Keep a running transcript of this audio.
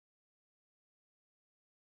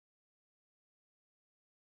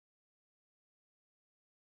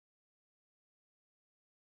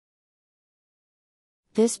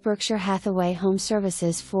This Berkshire Hathaway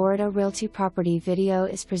HomeServices Florida Realty property video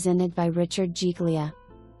is presented by Richard Giglia.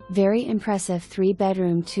 Very impressive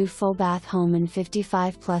 3-bedroom 2 full-bath home in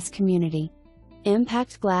 55-plus community.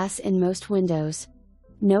 Impact glass in most windows.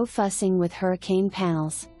 No fussing with hurricane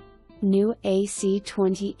panels. New AC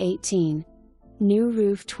 2018. New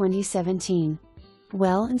roof 2017.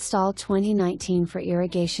 Well installed 2019 for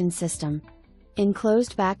irrigation system.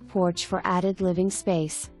 Enclosed back porch for added living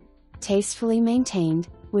space. Tastefully maintained,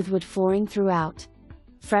 with wood flooring throughout.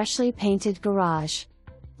 Freshly painted garage.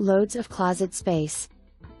 Loads of closet space.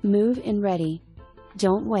 Move-in ready.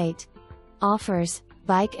 Don't wait. Offers,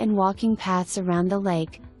 bike and walking paths around the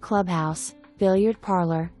lake, clubhouse, billiard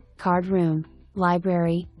parlor, card room,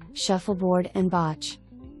 library, shuffleboard and bocce.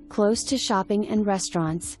 Close to shopping and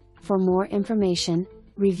restaurants. For more information,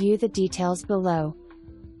 review the details below.